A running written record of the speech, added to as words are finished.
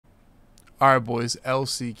All right, boys,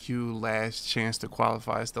 LCQ, last chance to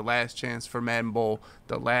qualify. It's the last chance for Madden Bowl,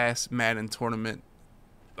 the last Madden tournament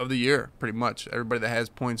of the year, pretty much. Everybody that has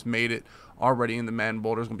points made it already in the Madden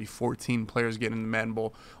Bowl. There's going to be 14 players getting in the Madden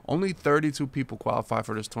Bowl. Only 32 people qualify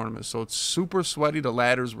for this tournament, so it's super sweaty. The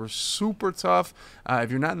ladders were super tough. If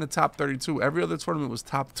you're not in the top 32, every other tournament was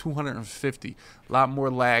top 250. A lot more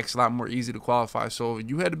lax, a lot more easy to qualify. So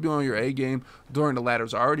you had to be on your A game during the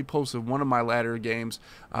ladders. I already posted one of my ladder games,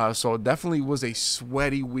 so it definitely was a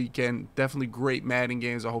sweaty weekend. Definitely great Madden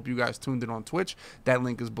games. I hope you guys tuned in on Twitch. That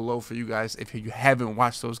link is below for you guys if you haven't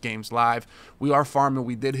watched those games live. We are farming.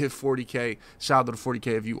 We did hit 40K. Shout out to the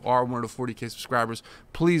 40K. If you are one of the 40K subscribers,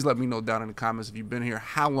 please let me know down in the comments if you've been here.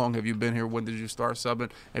 How long have you been here? When did you start subbing?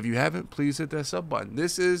 If you haven't, please hit that sub button.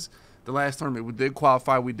 This is the last tournament. We did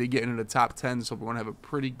qualify. We did get into the top 10, so we're going to have a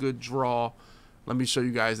pretty good draw. Let me show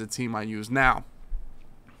you guys the team I use. Now,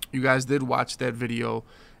 you guys did watch that video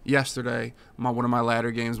yesterday, one of my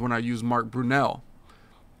ladder games, when I used Mark Brunell.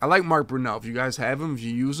 I like Mark Brunell. If you guys have him, if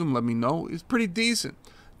you use him, let me know. It's pretty decent.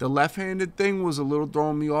 The left-handed thing was a little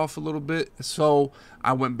throwing me off a little bit, so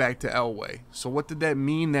I went back to Elway. So what did that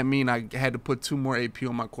mean? That mean I had to put 2 more AP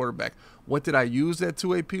on my quarterback. What did I use that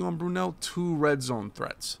 2 AP on Brunell? 2 red zone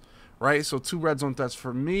threats, right? So 2 red zone threats.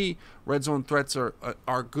 For me, red zone threats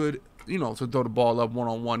are good, you know, to throw the ball up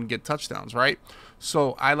one-on-one, get touchdowns, right?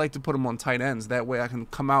 So I like to put them on tight ends. That way I can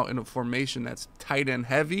come out in a formation that's tight end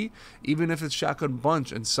heavy, even if it's shotgun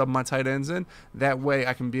bunch, and sub my tight ends in. That way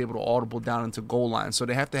I can be able to audible down into goal line. So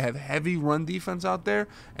they have to have heavy run defense out there,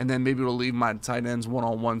 and then maybe it'll leave my tight ends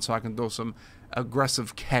one-on-one so I can throw some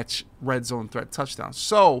aggressive catch red zone threat touchdowns.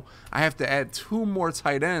 So I have to add 2 more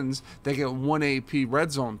tight ends that get 1 AP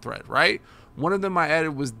red zone threat, right? One of them I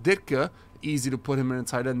added was Ditka. Easy to put him in a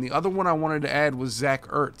tight end. The other one I wanted to add was Zach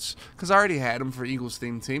Ertz, because I already had him for Eagles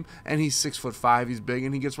team, and he's 6'5", he's big,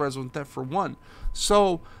 and he gets red zone threat for 1.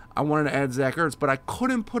 So I wanted to add Zach Ertz, but I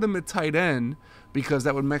couldn't put him at tight end because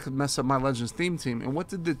that would mess up my Legends team. And what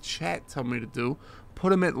did the chat tell me to do?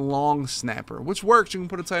 Put him at long snapper, which works. You can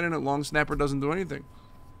put a tight end at long snapper, doesn't do anything.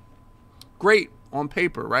 Great on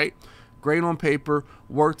paper, right? Great on paper,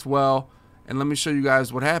 worked well. And let me show you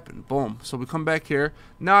guys what happened. Boom. So we come back here.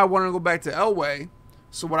 Now I want to go back to Elway.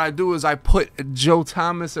 So what I do is I put Joe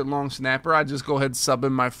Thomas at long snapper. I just go ahead and sub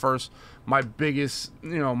in my biggest,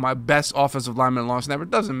 my best offensive lineman at long snapper. It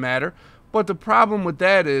doesn't matter. But the problem with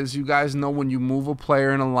that is, you guys know, when you move a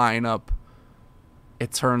player in a lineup,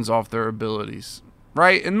 it turns off their abilities,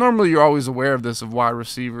 right? And normally you're always aware of this, of wide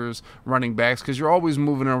receivers, running backs, because you're always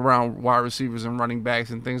moving around wide receivers and running backs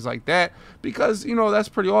and things like that, because, that's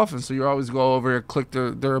pretty often. So you always go over here, click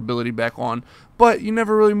their ability back on, but you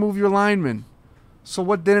never really move your linemen. So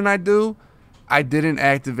what didn't I do? I didn't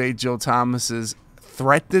activate Joe Thomas's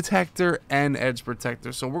threat detector and edge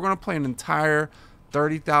protector. So we're going to play an entire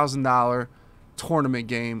 $30,000 tournament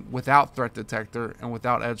game without threat detector and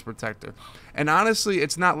without edge protector. And honestly,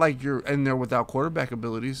 it's not like you're in there without quarterback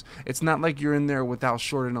abilities. It's not like you're in there without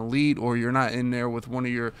short and elite, or you're not in there with one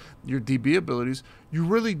of your DB abilities. You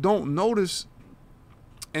really don't notice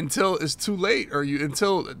until it's too late, or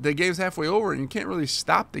until the game's halfway over and you can't really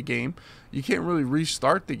stop the game. You can't really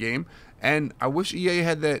restart the game. And I wish EA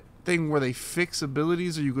had that thing where they fix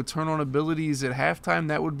abilities, or you could turn on abilities at halftime.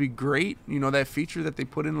 That would be great. That feature that they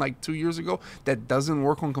put in like 2 years ago that doesn't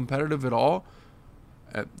work on competitive at all.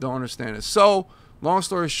 I don't understand it. So long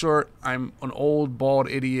story short, I'm an old bald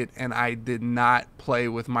idiot, and I did not play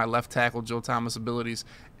with my left tackle Joe Thomas abilities.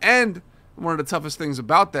 And one of the toughest things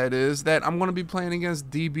about that is that I'm going to be playing against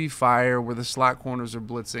DB Fire, where the slot corners are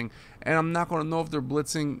blitzing, and I'm not going to know if they're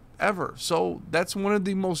blitzing ever. So that's one of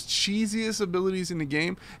the most cheesiest abilities in the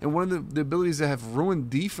game, and one of the abilities that have ruined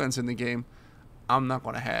defense in the game, I'm not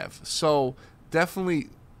going to have. So definitely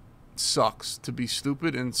sucks to be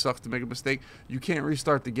stupid, and sucks to make a mistake. You can't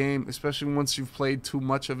restart the game, especially once you've played too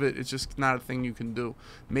much of it. It's just not a thing you can do.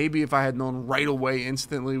 Maybe if I had known right away,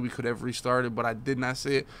 instantly, we could have restarted, but I did not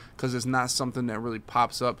see it because it's not something that really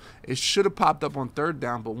pops up. It should have popped up on 3rd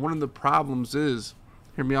down, but one of the problems is,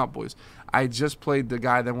 hear me out, boys, I just played the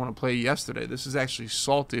guy that I want to play yesterday. This is actually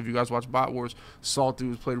Salty. If you guys watch Bot Wars, Salty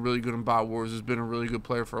was played really good in Bot Wars. Has been a really good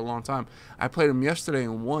player for a long time. I played him yesterday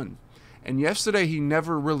and won. And yesterday he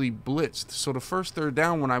never really blitzed. So the first 3rd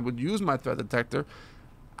down, when I would use my threat detector,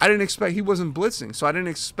 I didn't expect, he wasn't blitzing. So I didn't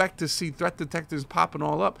expect to see threat detectors popping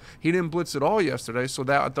all up. He didn't blitz at all yesterday, so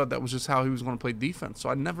I thought that was just how he was going to play defense. So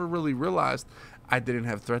I never really realized I didn't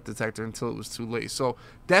have threat detector until it was too late. So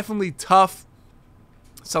definitely tough.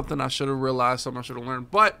 Something I should have realized, something I should have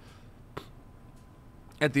learned. But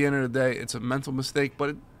At the end of the day, it's a mental mistake,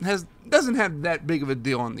 but it doesn't have that big of a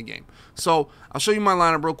deal on the game. So I'll show you my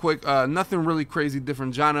lineup real quick. Nothing really crazy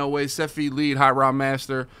different. John Elway, Seffi lead, Hot Rod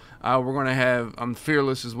Master. We're going to have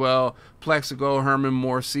Fearless as well. Plexico, Herman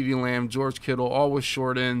Moore, CeeDee Lamb, George Kittle, all with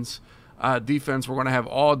short ends. Defense, we're going to have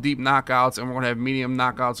all deep knockouts, and we're going to have medium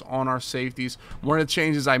knockouts on our safeties. One of the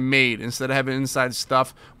changes I made, instead of having inside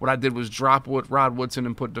stuff, what I did was drop Rod Woodson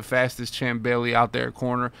and put the fastest Champ Bailey out there at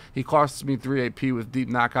corner. He costs me 3 AP with deep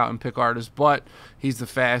knockout and pick artist, but he's the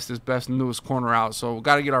fastest, best, newest corner out. So we've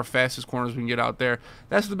got to get our fastest corners we can get out there.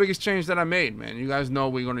 That's the biggest change that I made, man. You guys know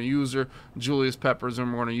we're going to use her, Julius Peppers,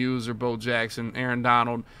 and we're going to use her, Bo Jackson, Aaron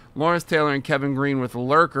Donald, Lawrence Taylor, and Kevin Green with a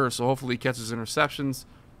lurker, so hopefully he catches interceptions.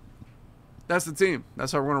 That's the team.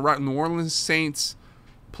 That's how we're going to rock New Orleans Saints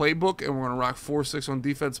playbook, and we're going to rock 4-6 on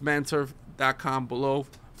defense. MaddenTurf.com below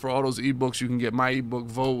for all those ebooks. You can get my ebook,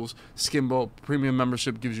 Vols, Skimbo, premium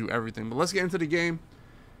membership gives you everything. But let's get into the game.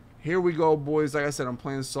 Here we go, boys. Like I said, I'm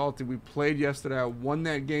playing salty. We played yesterday. I won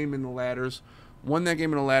that game in the ladders. We're going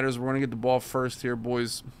to get the ball first here,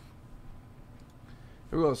 boys.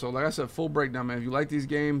 Here we go. So, like I said, full breakdown, man. If you like these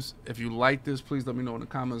games, if you like this, please let me know in the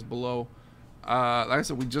comments below. Like I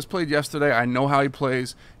said, we just played yesterday. I know how he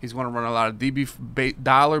plays. He's going to run a lot of DB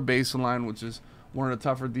dollar baseline, which is one of the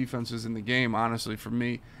tougher defenses in the game, honestly, for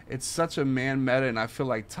me. It's such a man meta, and I feel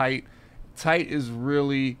like tight is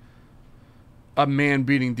really a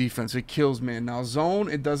man-beating defense. It kills man. Now, zone,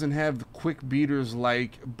 it doesn't have the quick beaters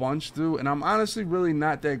like bunch do, and I'm honestly really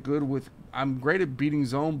not that good with – I'm great at beating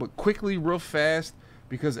zone, but quickly, real fast,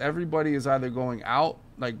 because everybody is either going out,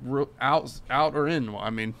 like out or in. Well,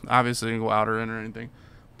 I mean, obviously you can go out or in or anything,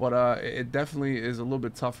 but it definitely is a little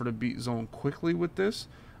bit tougher to beat zone quickly with this.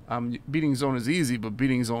 Beating zone is easy, but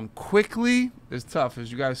beating zone quickly is tough.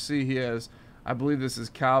 As you guys see, he has, I believe this is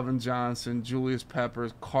Calvin Johnson, Julius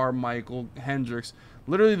Peppers, Carmichael, Hendricks,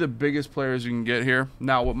 literally the biggest players you can get here.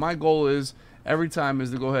 Now, what my goal is every time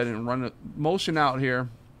is to go ahead and run a motion out here,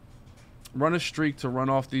 run a streak to run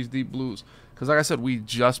off these deep blues. Because like I said, we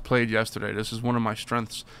just played yesterday. This is one of my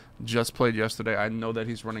strengths. Just played yesterday. I know that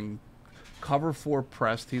he's running cover 4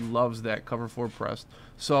 pressed. He loves that cover 4 pressed.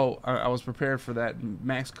 So I was prepared for that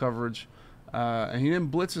max coverage. And he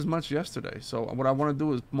didn't blitz as much yesterday. So what I want to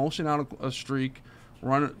do is motion out a streak.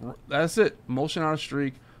 That's it. Motion out a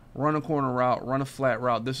streak. Run a corner route. Run a flat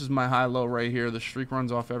route. This is my high-low right here. The streak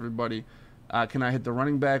runs off everybody. Can I hit the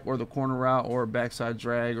running back or the corner route or a backside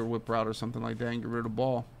drag or whip route or something like that and get rid of the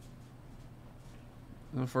ball?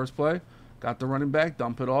 In the first play, got the running back,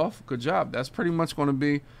 dump it off. Good job. That's pretty much going to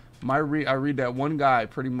be my read. I read that one guy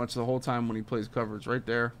pretty much the whole time when he plays coverage right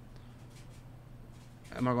there.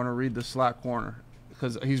 Am I going to read the slot corner?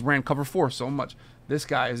 Because he's ran cover 4 so much. This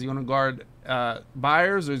guy, is he going to guard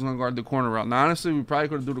Byers or is he going to guard the corner route? Now, honestly, we probably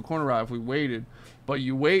could have do the corner route if we waited. But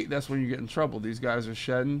you wait, that's when you get in trouble. These guys are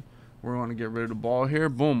shedding. We're going to get rid of the ball here.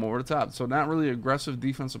 Boom, over the top. So not really aggressive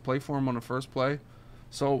defensive play for him on the first play.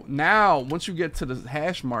 So now, once you get to the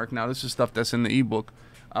hash mark, now this is stuff that's in the ebook.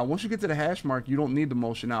 Once you get to the hash mark, you don't need to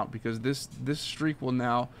motion out because this streak will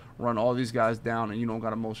now run all these guys down and you don't got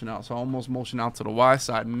to motion out. So I almost motion out to the Y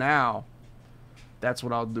side. Now, that's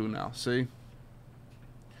what I'll do now. See?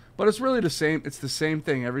 But it's really the same. It's the same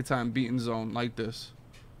thing every time beating zone like this.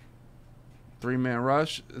 3-man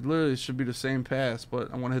rush. It literally should be the same pass,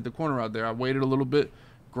 but I want to hit the corner out there. I waited a little bit.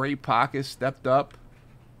 Great pocket. Stepped up.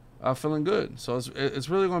 Feeling good. So it's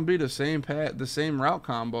really going to be the same route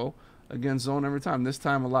combo against zone every time. This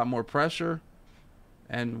time a lot more pressure,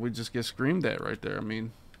 and we just get screamed at right there. I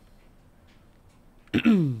mean,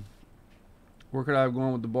 where could I have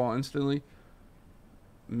gone with the ball instantly?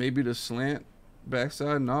 Maybe the slant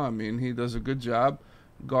backside. No, I mean, he does a good job.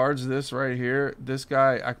 Guards this right here. This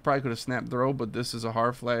guy, I probably could have snapped throw, but this is a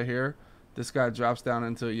hard flat here. This guy drops down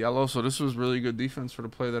into yellow. So this was really good defense for the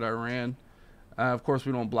play that I ran. Of course,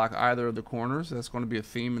 we don't block either of the corners. That's going to be a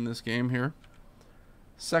theme in this game here.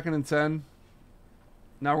 2nd and 10.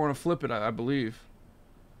 Now we're going to flip it, I believe.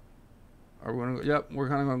 Are we going to go? Yep, we're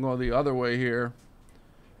kind of going to go the other way here.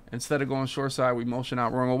 Instead of going short side, we motion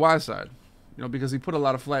out. We're going to go wide side. You know, because he put a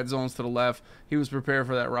lot of flat zones to the left. He was prepared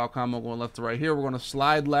for that route combo going left to right. Here, we're going to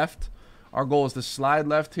slide left. Our goal is to slide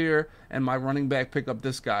left here, and my running back pick up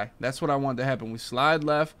this guy. That's what I want to happen. We slide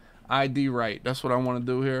left, ID right. That's what I want to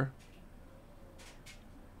do here.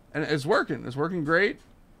 And it's working. It's working great.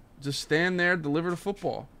 Just stand there, deliver the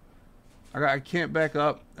football. I can't back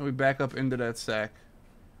up, and we back up into that sack.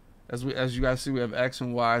 As you guys see, we have X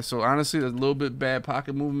and Y. So honestly, there's a little bit bad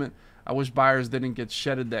pocket movement. I wish Byers didn't get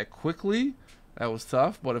shedded that quickly. That was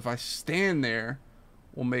tough. But if I stand there,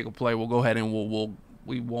 we'll make a play. We'll go ahead and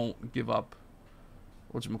we won't give up.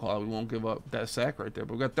 whatchamacallit, we won't give up that sack right there.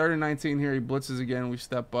 But we got 3rd and 19 here. He blitzes again. We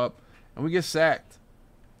step up, and we get sacked.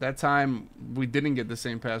 That time, we didn't get the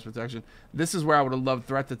same pass protection. This is where I would have loved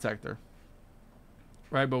threat detector.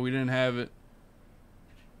 Right, but we didn't have it.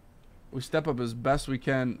 We step up as best we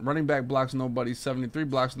can. Running back blocks nobody. 73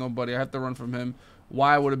 blocks nobody. I have to run from him.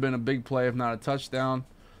 Why would have been a big play if not a touchdown.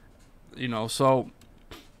 You know, so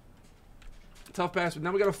tough pass.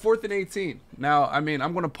 Now we got a 4th and 18. Now, I mean,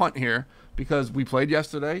 I'm going to punt here because we played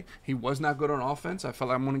yesterday. He was not good on offense. I felt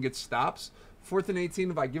like I'm going to get stops. 4th and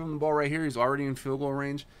 18, if I give him the ball right here, he's already in field goal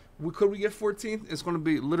range. Could we get 14th? It's going to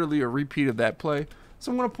be literally a repeat of that play.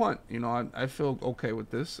 So I'm going to punt. You know, I feel okay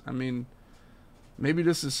with this. I mean, maybe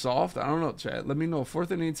this is soft. I don't know, Chad. Let me know.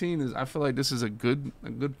 4th and 18 is. I feel like this is a good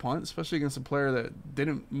punt, especially against a player that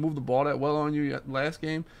didn't move the ball that well on you last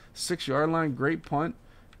game. 6-yard line, great punt,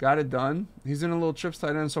 got it done. He's in a little trips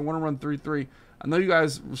tight end, so I want to run 3-3. I know you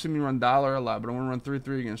guys see me run dollar a lot, but I want to run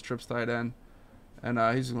 3-3 against trips tight end, and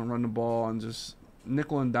he's going to run the ball and just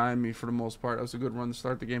nickel and dime me for the most part. That was a good run to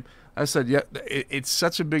start the game. I said, yeah, it's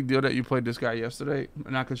such a big deal that you played this guy yesterday,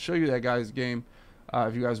 and I could show you that guy's game.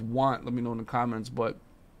 If you guys want, let me know in the comments. But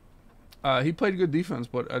he played good defense,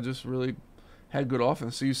 but I just really had good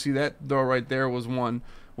offense. So you see that throw right there was one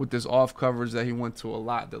with this off coverage that he went to a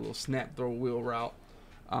lot, that little snap throw wheel route.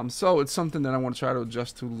 So it's something that I want to try to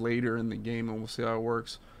adjust to later in the game, and we'll see how it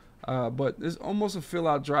works. But it's almost a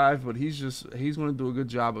fill-out drive, but he's going to do a good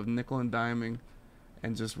job of nickel and diming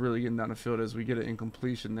and just really getting down the field as we get an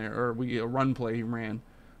incompletion there, or we get a run play he ran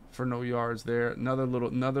for no yards there. Another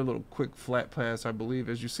little quick flat pass, I believe.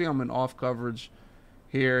 As you see, I'm in off coverage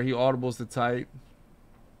here. He audibles the tight.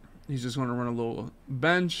 He's just going to run a little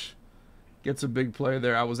bench. Gets a big play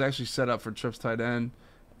there. I was actually set up for trips tight end,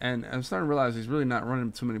 and I'm starting to realize he's really not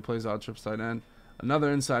running too many plays out of trips tight end.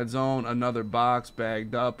 Another inside zone, another box,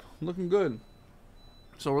 bagged up. Looking good.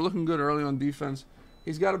 So we're looking good early on defense.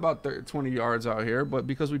 He's got about 20 yards out here, but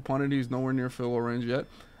because we punted, he's nowhere near field goal range yet.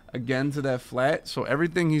 Again to that flat. So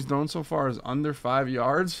everything he's thrown so far is under 5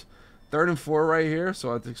 yards. 3rd and 4 right here,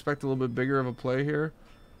 so I'd expect a little bit bigger of a play here.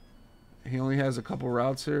 He only has a couple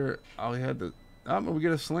routes here. Oh, he had the... we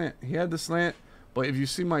get a slant. He had the slant, but if you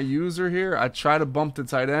see my user here, I try to bump the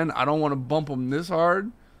tight end. I don't want to bump him this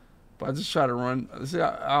hard, but I just try to run. See,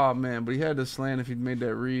 oh, man, but he had the slant if he'd made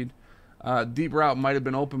that read. Deep route might have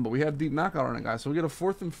been open, but we have deep knockout on it, guys. So we get a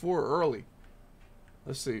 4th and 4 early.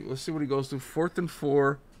 Let's see. Let's see what he goes to. 4th and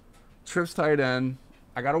 4. Trips tight end.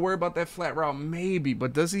 I got to worry about that flat route maybe,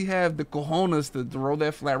 but does he have the cojones to throw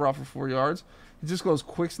that flat route for 4 yards? He just goes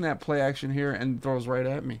quick snap play action here and throws right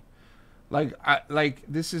at me. Like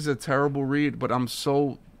this is a terrible read, but I'm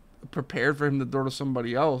so prepared for him to throw to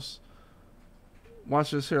somebody else.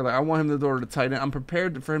 Watch this here. Like, I want him to throw to the tight end. I'm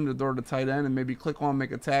prepared for him to throw to the tight end and maybe click on,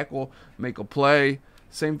 make a tackle, make a play.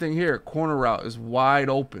 Same thing here. Corner route is wide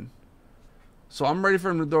open. So I'm ready for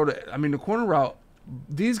him to throw to, I mean, the corner route,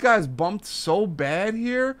 these guys bumped so bad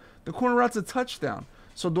here. The corner route's a touchdown.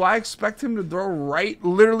 So do I expect him to throw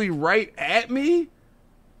literally right at me?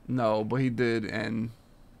 No, but he did, and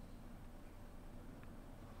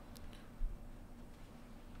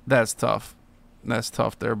that's tough. That's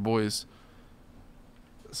tough there, boys.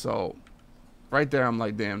 So right there, I'm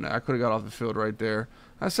like, damn, I could have got off the field right there.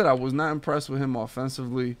 I said I was not impressed with him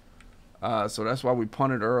offensively, so that's why we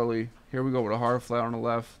punted early. Here we go with a hard flat on the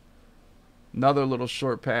left. Another little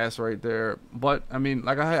short pass right there. But, I mean,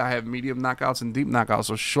 like I have medium knockouts and deep knockouts,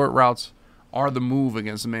 so short routes are the move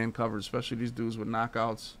against man coverage, especially these dudes with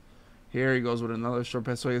knockouts. Here he goes with another short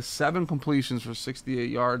pass. So he has 7 completions for 68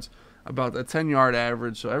 yards, about a 10-yard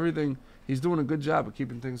average. So everything, he's doing a good job of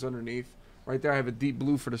keeping things underneath. Right there, I have a deep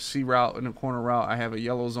blue for the C route and a corner route. I have a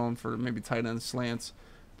yellow zone for maybe tight end slants,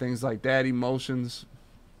 things like that. Emotions.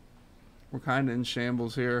 We're kind of in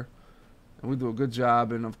shambles here. And we do a good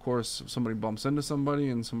job. And, of course, somebody bumps into somebody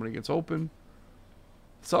and somebody gets open.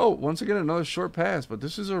 So, once again, another short pass. But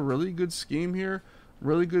this is a really good scheme here.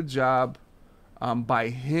 Really good job by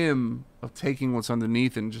him of taking what's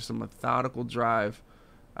underneath and just a methodical drive.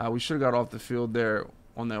 We should have got off the field there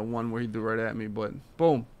on that one where he threw right at me. But,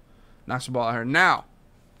 boom. Knocks the ball out here. Now,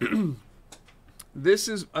 this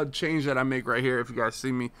is a change that I make right here. If you guys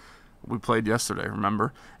see me, we played yesterday,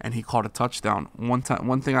 remember? And he caught a touchdown. One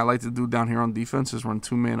thing I like to do down here on defense is run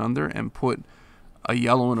 2-man under and put a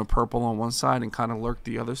yellow and a purple on one side and kind of lurk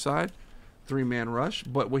the other side. 3-man rush.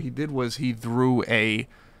 But what he did was he threw a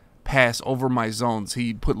pass over my zones.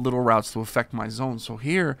 He put little routes to affect my zones. So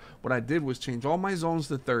here, what I did was change all my zones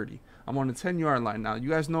to 30. I'm on the 10-yard line now. You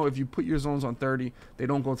guys know if you put your zones on 30, they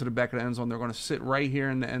don't go to the back of the end zone. They're going to sit right here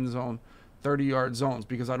in the end zone, 30-yard zones,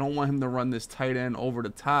 because I don't want him to run this tight end over the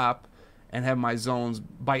top and have my zones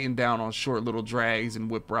biting down on short little drags and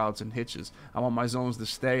whip routes and hitches. I want my zones to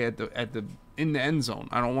stay in the end zone.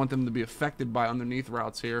 I don't want them to be affected by underneath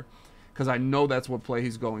routes here, because I know that's what play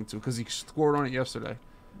he's going to, because he scored on it yesterday.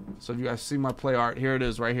 So if you guys see my play art, here it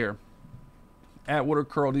is right here. Atwater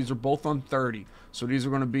curl, these are both on 30. So these are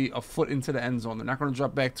going to be a foot into the end zone. They're not going to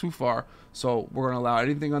drop back too far. So we're going to allow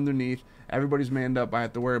anything underneath. Everybody's manned up. I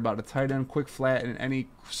have to worry about a tight end, quick flat, and any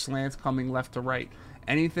slants coming left to right.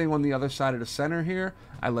 Anything on the other side of the center here,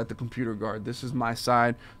 I let the computer guard. This is my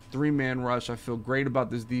side. 3-man rush. I feel great about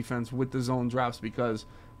this defense with the zone drops, because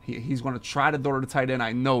he's going to try to throw to the tight end.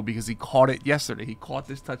 I know, because he caught it yesterday. He caught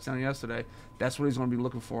this touchdown yesterday. That's what he's going to be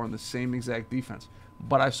looking for on the same exact defense.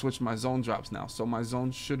 But I switched my zone drops now. So my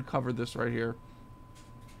zone should cover this right here.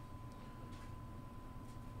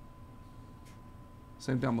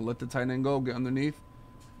 Same thing. I'm going to let the tight end go, get underneath.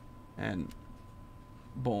 And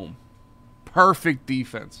boom. Perfect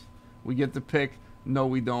defense. We get the pick. No,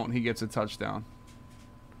 we don't. He gets a touchdown.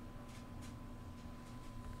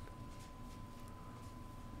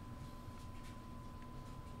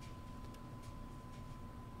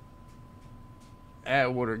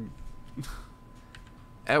 Atwater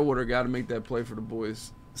got to make that play for the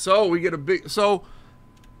boys. So we get a big. So,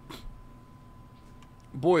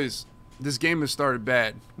 boys, this game has started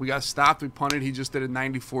bad. We got stopped. We punted. He just did a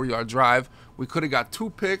 94-yard drive. We could have got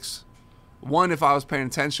 2 picks. 1, if I was paying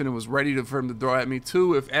attention and was ready for him to throw at me.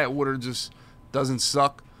 2, if Atwater just doesn't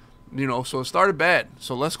suck. You know, so it started bad.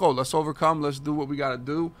 So let's go. Let's overcome. Let's do what we got to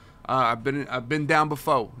do. I've been down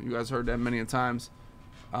before. You guys heard that many a times.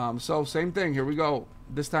 So same thing. Here we go.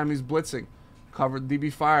 This time he's blitzing. Cover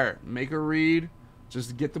DB fire. Make a read.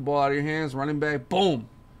 Just get the ball out of your hands. Running back. Boom.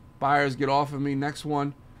 Byers, get off of me. Next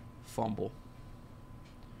one. Fumble.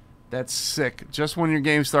 That's sick. Just when your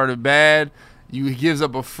game started bad, he gives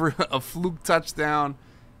up a fluke touchdown.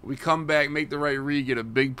 We come back, make the right read, get a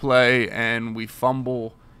big play, and we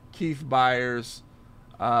fumble. Keith Byers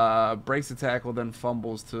breaks the tackle, then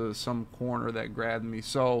fumbles to some corner that grabbed me.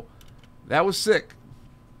 So that was sick.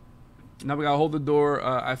 Now we got to hold the door.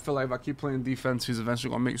 I feel like if I keep playing defense, he's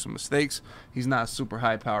eventually going to make some mistakes. He's not a super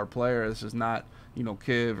high-powered player. This is not, you know,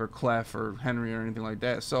 Kiv or Clef or Henry or anything like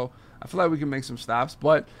that. So I feel like we can make some stops,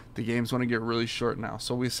 but the game's going to get really short now.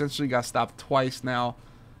 So we essentially got stopped twice now.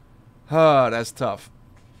 That's tough.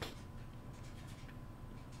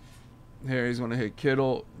 Here he's going to hit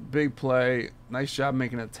Kittle. Big play. Nice job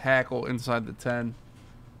making a tackle inside the 10.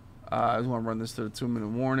 I just want to run this to the 2-minute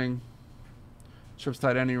warning. Trips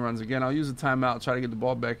tight end, he runs again. I'll use a timeout, try to get the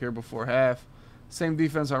ball back here before half. Same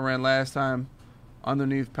defense I ran last time.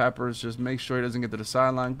 Underneath Peppers, just make sure he doesn't get to the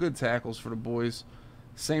sideline. Good tackles for the boys.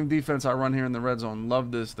 Same defense I run here in the red zone.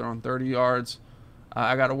 Love this. They're on 30 yards.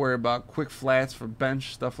 I got to worry about quick flats for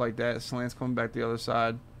bench, stuff like that. Slants coming back the other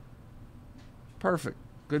side. Perfect.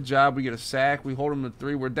 Good job. We get a sack. We hold them to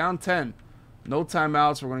 3. We're down 10. No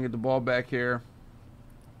timeouts. We're going to get the ball back here.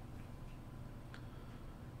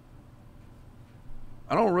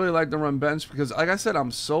 I don't really like to run bench because, like I said,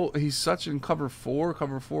 he's such in cover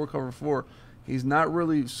 4. He's not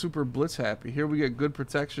really super blitz happy. Here we get good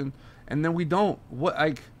protection, and then we don't.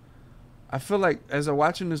 I feel like as I'm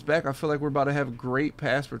watching this back, I feel like we're about to have great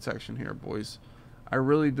pass protection here, boys. I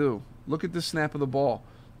really do. Look at the snap of the ball.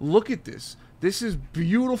 Look at this. This is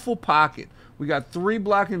beautiful pocket. We got 3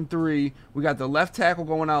 blocking 3. We got the left tackle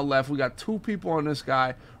going out left. We got 2 people on this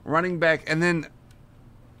guy, running back, and then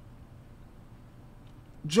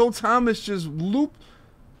Joe Thomas just looped.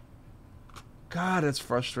 God, that's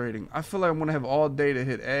frustrating. I feel like I'm going to have all day to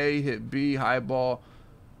hit A, hit B, high ball.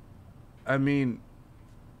 I mean,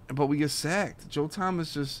 but we get sacked. Joe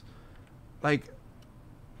Thomas just, like,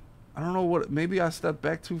 I don't know what, maybe I stepped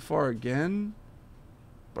back too far again.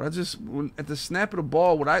 But at the snap of the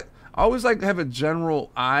ball, I always like to have a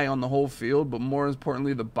general eye on the whole field, but more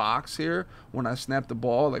importantly, the box here when I snap the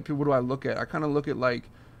ball. Like, what do I look at? I kind of look at, like,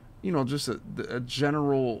 you know, just a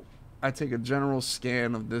general, I take a general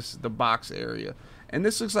scan of the box area. And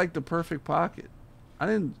this looks like the perfect pocket. I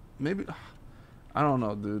don't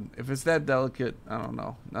know, dude. If it's that delicate, I don't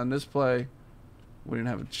know. On this play, we didn't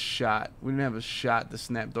have a shot. We didn't have a shot to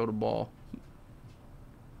snap throw the ball.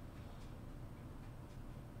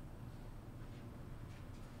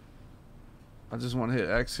 I just want to hit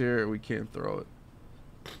X here. We can't throw it.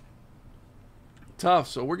 Tough.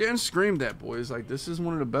 So we're getting screamed at, boys. Like, this is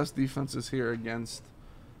one of the best defenses here against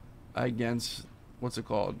what's it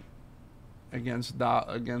called? Against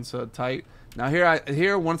tight. Now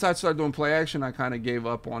here once I start doing play action, I kind of gave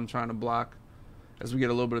up on trying to block. As we get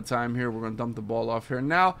a little bit of time here, we're gonna dump the ball off here.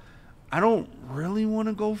 Now, I don't really want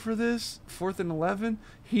to go for this. 4th and 11.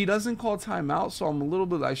 He doesn't call timeout, so I'm a little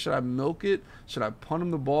bit like, should I milk it? Should I punt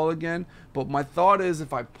him the ball again? But my thought is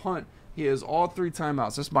if I punt, he has all 3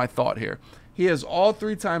 timeouts. That's my thought here. He has all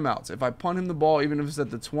 3 timeouts. If I punt him the ball, even if it's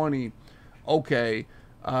at the 20, okay.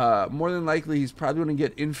 More than likely, he's probably going to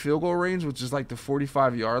get in field goal range, which is like the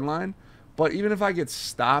 45-yard line. But even if I get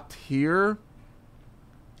stopped here,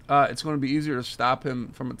 it's going to be easier to stop him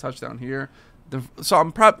from a touchdown here. So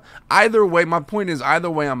I'm either way. My point is either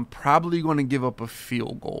way, I'm probably going to give up a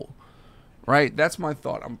field goal, right? That's my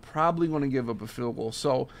thought. I'm probably going to give up a field goal.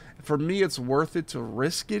 So for me, it's worth it to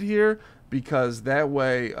risk it here because that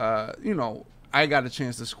way, you know, I got a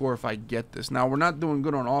chance to score if I get this. Now we're not doing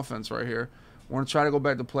good on offense right here. We're gonna try to go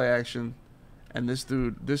back to play action, and this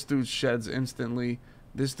dude sheds instantly.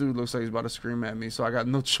 This dude looks like he's about to scream at me, so I got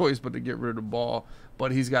no choice but to get rid of the ball.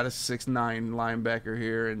 But he's got a 6'9" linebacker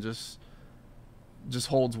here and just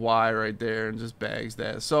holds Y right there and just bags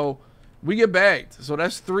that. So we get bagged. So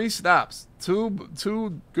that's 3 stops.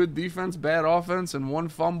 Two good defense, bad offense, and 1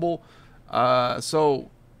 fumble. So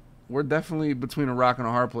we're definitely between a rock and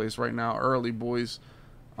a hard place right now, early, boys.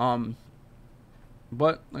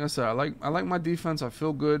 But like I said, I like my defense. I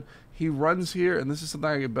feel good. He runs here, and this is something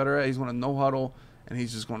I get better at. He's going to no huddle, and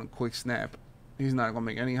he's just going to quick snap. He's not going to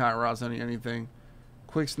make any hot routes, anything.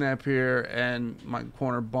 Quick snap here, and my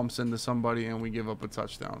corner bumps into somebody, and we give up a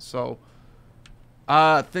touchdown. So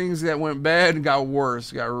things that went bad got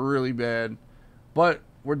worse, got really bad. But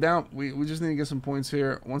we're down. We just need to get some points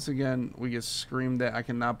here. Once again, we get screamed at. I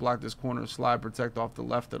cannot block this corner slide protect off the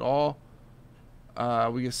left at all.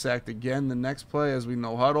 We get sacked again the next play as we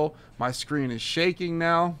no huddle. My screen is shaking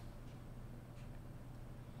now.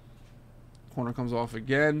 Corner comes off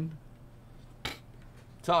again.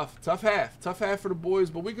 Tough half for the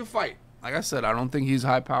boys, but we can fight. Like I said, I don't think he's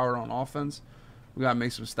high powered on offense. We got to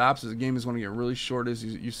make some stops. The game is going to get really short as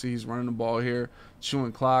you see he's running the ball here.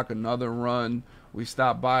 Chewing clock, another run. We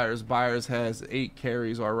stop Byers. Byers has 8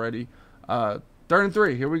 carries already. 3rd and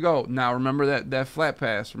 3. Here we go. Now, remember that flat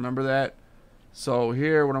pass. Remember that? So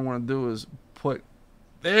here what I want to do is put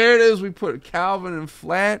 – there it is. We put Calvin in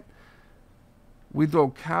flat. We throw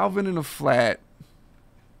Calvin in a flat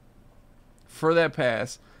for that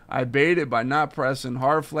pass. I bait it by not pressing.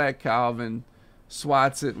 Hard flat Calvin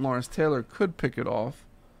swats it. Lawrence Taylor could pick it off.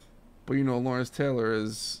 But, you know, Lawrence Taylor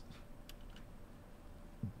is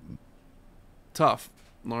tough.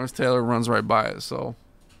 Lawrence Taylor runs right by it. So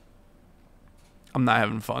I'm not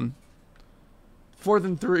having fun. 4th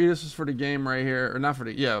and 3. This is for the game right here. Or not for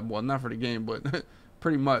the, yeah, well, not for the game, but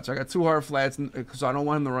pretty much. I got 2 hard flats, so I don't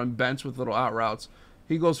want him to run bench with little out routes.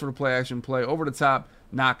 He goes for the play action play. Over the top,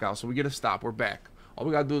 knockout. So we get a stop. We're back. All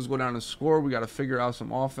we got to do is go down and score. We got to figure out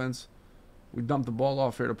some offense. We dump the ball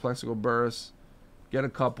off here to Plexico Burris. Get a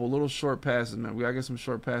couple. Little short passes, man. We got to get some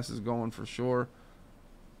short passes going for sure.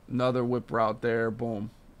 Another whip route there.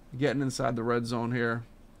 Boom. Getting inside the red zone here.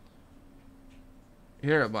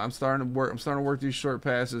 Here, but I'm starting to work these short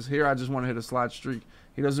passes. Here, I just want to hit a slot streak.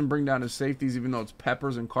 He doesn't bring down his safeties, even though it's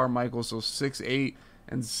Peppers and Carmichael, so 6'8"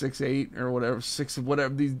 and 6'8" or whatever,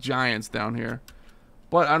 whatever, these giants down here.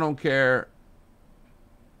 But I don't care.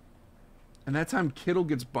 And that time Kittle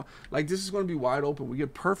gets like, this is going to be wide open. We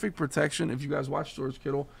get perfect protection. If you guys watch George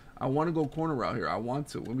Kittle, I want to go corner route here. I want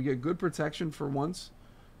to. When we get good protection for once,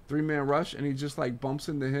 3-man rush, and he just like bumps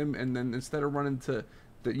into him, and then instead of running to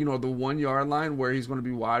the, you know, the 1-yard line where he's going to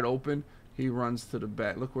be wide open, he runs to the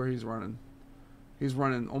back. Look where he's running. He's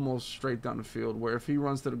running almost straight down the field, where if he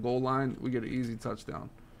runs to the goal line, we get an easy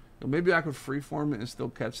touchdown. Maybe I could freeform it and still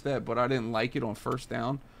catch that, but I didn't like it on 1st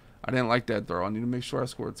down. I didn't like that throw. I need to make sure I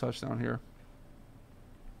score a touchdown here.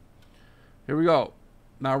 Here we go.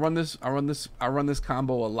 Now I run this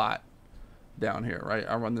combo a lot down here, right?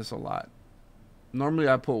 I run this a lot. Normally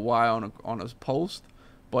I put Y on a post,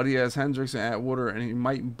 but he has Hendricks and Atwater, and he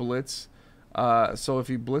might blitz. So if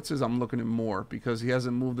he blitzes, I'm looking at more because he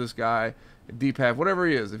hasn't moved this guy deep half, whatever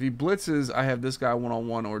he is. If he blitzes, I have this guy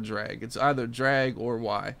one-on-one or drag. It's either drag or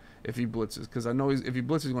Y if he blitzes, because I know if he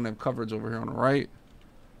blitzes, he's going to have coverage over here on the right.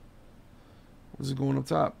 What's it going up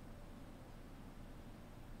top?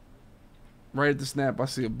 Right at the snap, I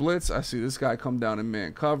see a blitz. I see this guy come down in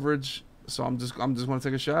man coverage. So I'm just going to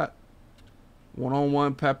take a shot.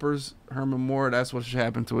 One-on-one, Peppers, Herman Moore. That's what should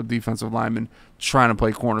happen to a defensive lineman trying to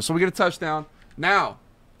play corner. So we get a touchdown. Now,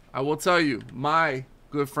 I will tell you, my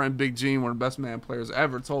good friend Big Gene, one of the best man players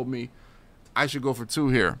ever, told me I should go for 2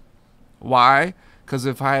 here. Why? Because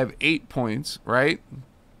if I have 8 points, right?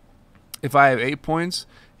 If I have 8 points,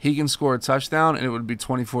 he can score a touchdown, and it would be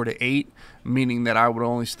 24-8, meaning that I would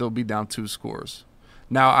only still be down 2 scores.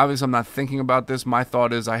 Now, obviously, I'm not thinking about this. My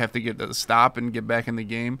thought is I have to get the stop and get back in the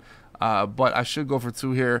game. But I should go for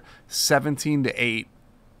 2 here. 17-8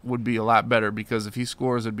 would be a lot better because if he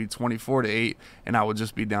scores, it'd be 24-8, and I would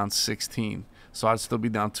just be down 16. So I'd still be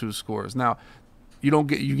down 2 scores. Now, you don't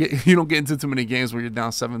get into too many games where you're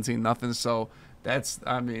down 17-0. So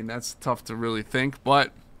that's tough to really think,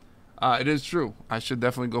 but it is true. I should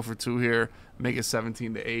definitely go for 2 here, make it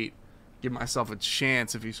 17-8, give myself a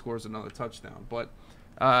chance if he scores another touchdown. But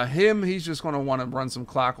he's just going to want to run some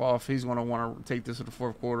clock off. He's going to want to take this to the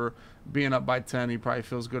fourth quarter. Being up by 10, he probably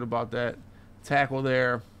feels good about that. Tackle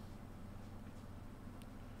there.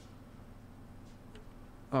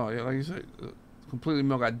 Oh, yeah, like you said, completely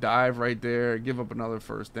milk. I dive right there, give up another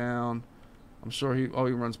first down. I'm sure he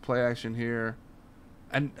runs play action here.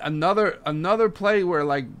 And another play where,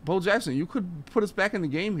 like, Bo Jackson, you could put us back in the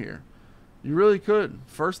game here. You really could.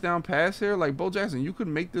 First down pass here, like, Bo Jackson, you could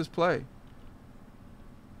make this play.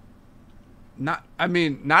 Not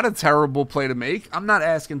a terrible play to make. I'm not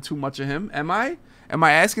asking too much of him, am I? Am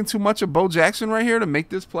I asking too much of Bo Jackson right here to make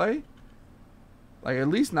this play? Like, at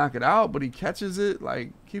least knock it out, but he catches it,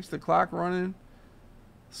 like, keeps the clock running.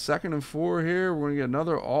 2nd and 4 here. We're going to get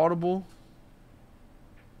another audible.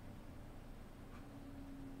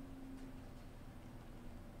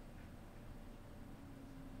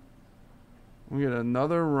 We get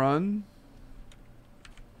another run.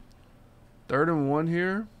 3rd and 1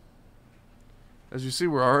 here. As you see,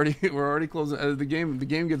 we're already closing. The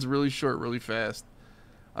game gets really short really fast.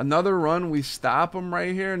 Another run. We stop him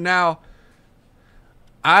right here. Now,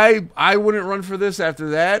 I wouldn't run for this after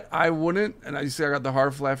that. I wouldn't. And you see I got the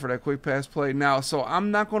hard flat for that quick pass play. Now, so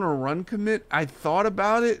I'm not going to run commit. I thought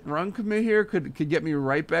about it. Run commit here could get me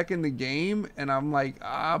right back in the game. And I'm like,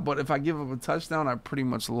 but if I give up a touchdown, I pretty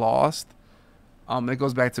much lost. It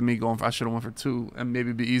goes back to me going for, I should have went for 2 and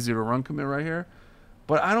maybe be easier to run commit right here.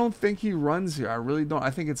 But I don't think he runs here. I really don't. I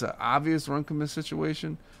think it's an obvious run commit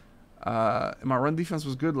situation. My run defense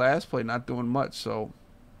was good last play, not doing much. So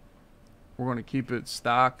we're going to keep it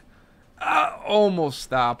stock. Almost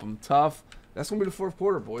stop him. Tough. That's going to be the fourth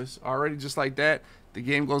quarter, boys. Already just like that, the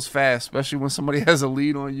game goes fast, especially when somebody has a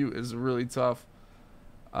lead on you. It's really tough.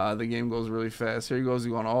 The game goes really fast. Here he goes.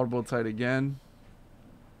 He's going audible tight again.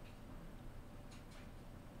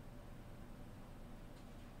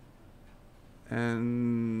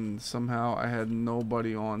 And somehow I had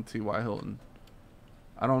nobody on T.Y. Hilton.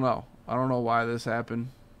 I don't know. I don't know why this happened.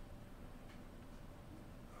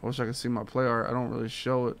 I wish I could see my play art. I don't really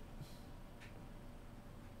show it.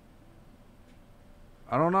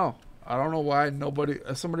 I don't know. I don't know why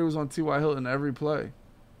somebody was on T.Y. Hilton every play.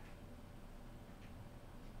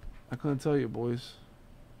 I couldn't tell you, boys.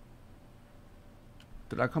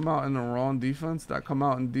 Did I come out in the wrong defense? Did I come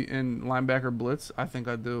out in linebacker blitz? I think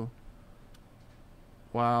I do.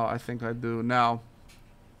 Wow, I think I do. Now,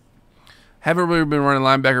 haven't really been running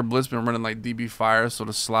linebacker blitz, been running like DB fire, so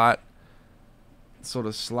the slot.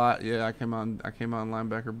 Yeah, I came on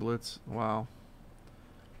linebacker blitz. Wow.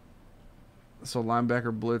 So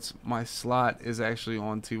linebacker blitz, my slot is actually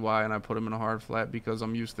on TY, and I put him in a hard flat because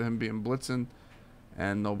I'm used to him being blitzing,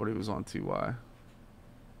 and nobody was on TY.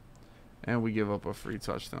 And we give up a free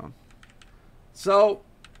touchdown. So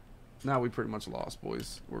now we pretty much lost,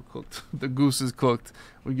 boys. We're cooked. The goose is cooked.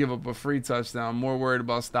 We give up a free touchdown. More worried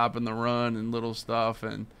about stopping the run and little stuff.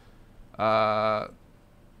 And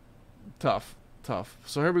tough.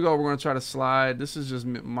 So here we go. We're going to try to slide. This is just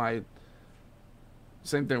my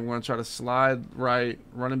same thing. We're going to try to slide right.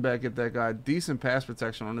 Running back at that guy. Decent pass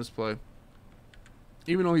protection on this play.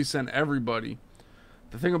 Even though he sent everybody.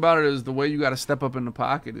 The thing about it is the way you got to step up in the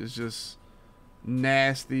pocket is just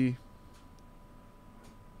nasty.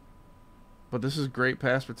 But this is great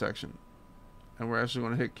pass protection. And we're actually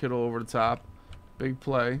going to hit Kittle over the top. Big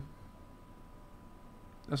play.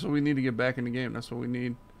 That's what we need to get back in the game. That's what we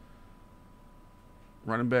need.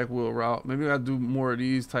 Running back wheel route. Maybe I got to do more of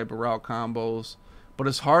these type of route combos. But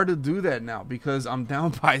it's hard to do that now because I'm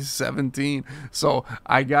down by 17. So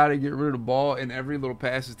I got to get rid of the ball. And every little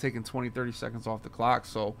pass is taking 20, 30 seconds off the clock.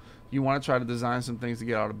 So you want to try to design some things to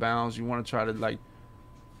get out of bounds. You want to try to, like,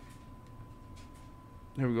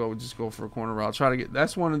 here we go. We just go for a corner route. Try to get.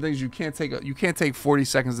 That's one of the things you can't take. You can't take 40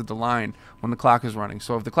 seconds at the line when the clock is running.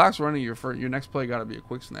 So if the clock's running, your next play got to be a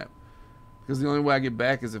quick snap. Because the only way I get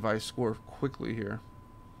back is if I score quickly here.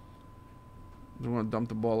 We're going to dump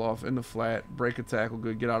the ball off in the flat, break a tackle,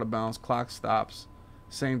 good, get out of bounds, clock stops.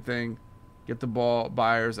 Same thing. Get the ball,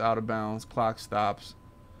 Byers out of bounds, clock stops.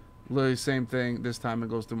 Literally same thing. This time it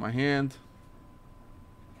goes through my hand.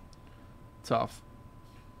 Tough.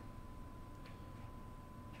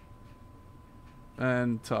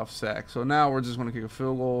 And tough sack. So now we're just going to kick a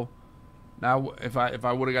field goal. Now, if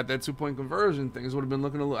I would have got that 2-point conversion, things would have been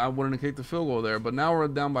looking a little. I wouldn't have kicked the field goal there. But now we're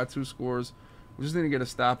down by 2 scores. We just need to get a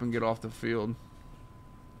stop and get off the field.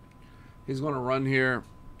 He's going to run here.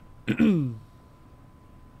 But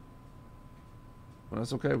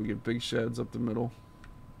that's okay. We get big sheds up the middle.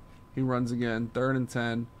 He runs again. 3rd and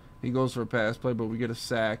 10. He goes for a pass play, but we get a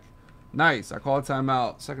sack. Nice. I call a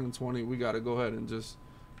timeout. 2nd and 20. We got to go ahead and just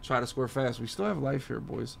try to score fast. We still have life here,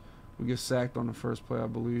 boys. We get sacked on the first play, I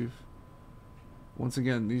believe. Once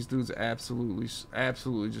again, these dudes absolutely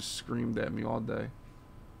just screamed at me all day.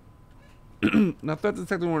 Now, threat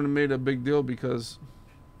detector wouldn't have made a big deal because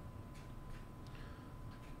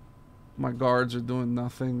my guards are doing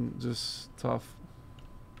nothing. Just tough.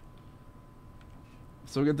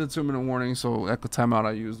 So we get the 2-minute warning, so that timeout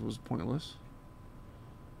I used was pointless.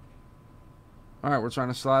 All right, we're trying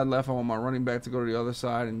to slide left. I want my running back to go to the other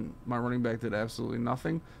side, and my running back did absolutely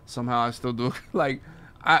nothing. Somehow I still do it. Like,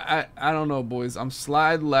 I don't know, boys. I'm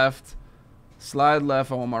slide left. Slide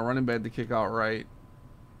left. I want my running back to kick out right.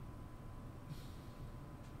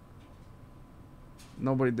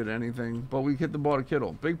 Nobody did anything, but we hit the ball to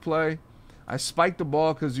Kittle. Big play. I spiked the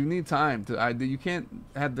ball because you need time. You can't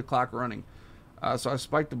have the clock running. So I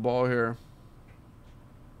spiked the ball here.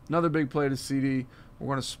 Another big play to CD. We're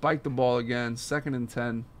going to spike the ball again. 2nd and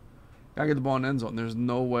 10. Gotta get the ball in the end zone. There's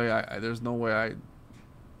no way I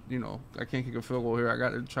you know, I can't kick a field goal here. I got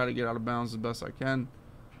to try to get out of bounds as best I can.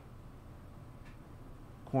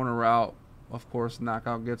 Corner route, of course,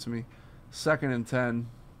 knockout gets me. 2nd and 10.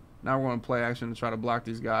 Now we're going to play action to try to block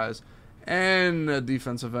these guys. And the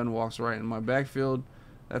defensive end walks right in my backfield.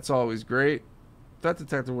 That's always great. That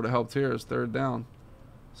detector would have helped here. It's 3rd down.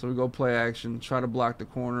 So we go play action, try to block the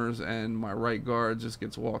corners, and my right guard just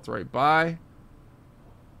gets walked right by.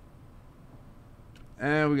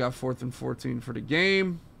 And we got 4th and 14 for the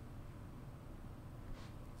game.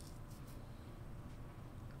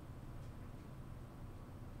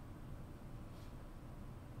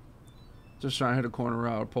 Just trying to hit a corner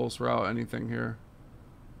route, post route, anything here.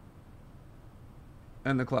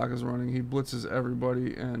 And the clock is running. He blitzes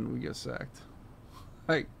everybody, and we get sacked.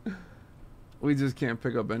 Like, we just can't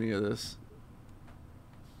pick up any of this.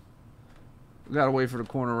 Got to wait for the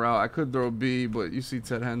corner route. I could throw B, but you see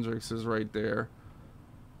Ted Hendricks is right there.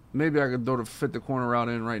 Maybe I could throw to fit the corner route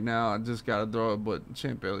in right now. I just got to throw it, but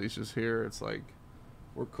Champ Bailey's just here. It's like,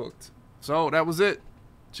 we're cooked. So, that was it.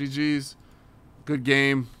 GG's. Good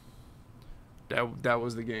game. That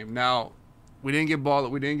was the game. Now, we didn't get ball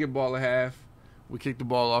at half. We kicked the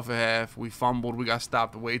ball off at half. We fumbled. We got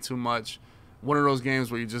stopped way too much. One of those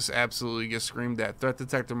games where you just absolutely get screamed at. Threat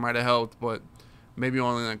detector might have helped, but maybe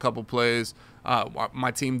only in a couple plays.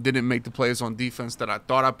 My team didn't make the plays on defense that I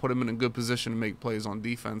thought I put them in a good position to make plays on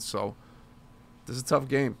defense. So this is a tough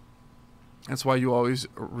game. That's why you always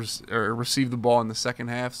receive the ball in the second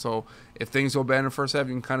half. So if things go bad in the first half,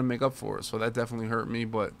 you can kind of make up for it. So that definitely hurt me,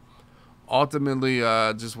 but ultimately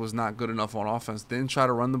just was not good enough on offense. Didn't try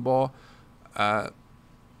to run the ball.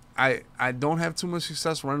 I don't have too much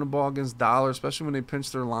success running the ball against Dollar, especially when they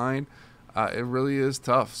pinch their line. It really is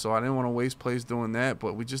tough, so I didn't want to waste plays doing that,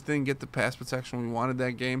 but we just didn't get the pass protection we wanted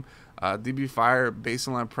that game. DB Fire,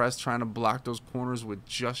 baseline press, trying to block those corners with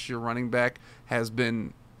just your running back has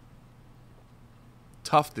been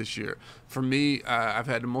tough this year. For me, I've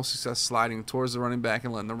had the most success sliding towards the running back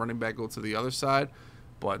and letting the running back go to the other side,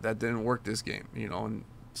 but that didn't work this game, you know, and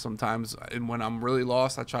sometimes when I'm really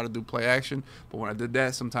lost, I try to do play action, but when I did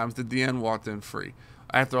that, sometimes the DN walked in free.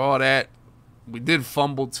 After all that, we did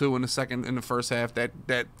fumble too in the first half.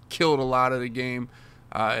 That killed a lot of the game,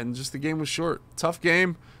 and just the game was short. Tough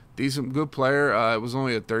game, decent, good player. It was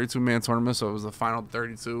only a 32-man tournament, so it was the final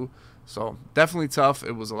 32. So definitely tough.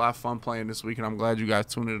 It was a lot of fun playing this week, and I'm glad you guys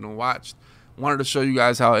tuned in and watched. Wanted to show you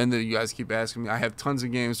guys how it ended. You guys keep asking me. I have tons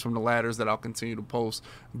of games from the ladders that I'll continue to post.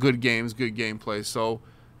 Good games, good gameplay. So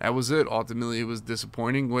that was it. Ultimately, it was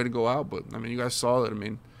disappointing. Way to go out, but I mean, you guys saw it. I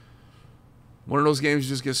mean, one of those games you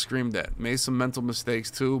just get screamed at. Made some mental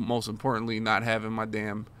mistakes too. Most importantly, not having my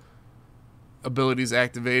damn abilities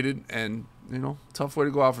activated, and you know, tough way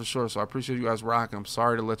to go out for sure. So I appreciate you guys rocking. I'm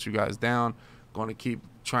sorry to let you guys down. Going to keep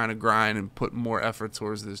trying to grind and put more effort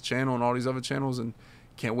towards this channel and all these other channels, and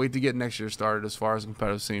can't wait to get next year started as far as the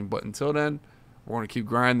competitive scene. But until then, we're going to keep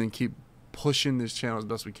grinding, keep pushing this channel as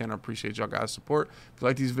best we can. I appreciate y'all guys' support. If you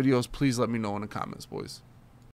like these videos, please let me know in the comments, boys.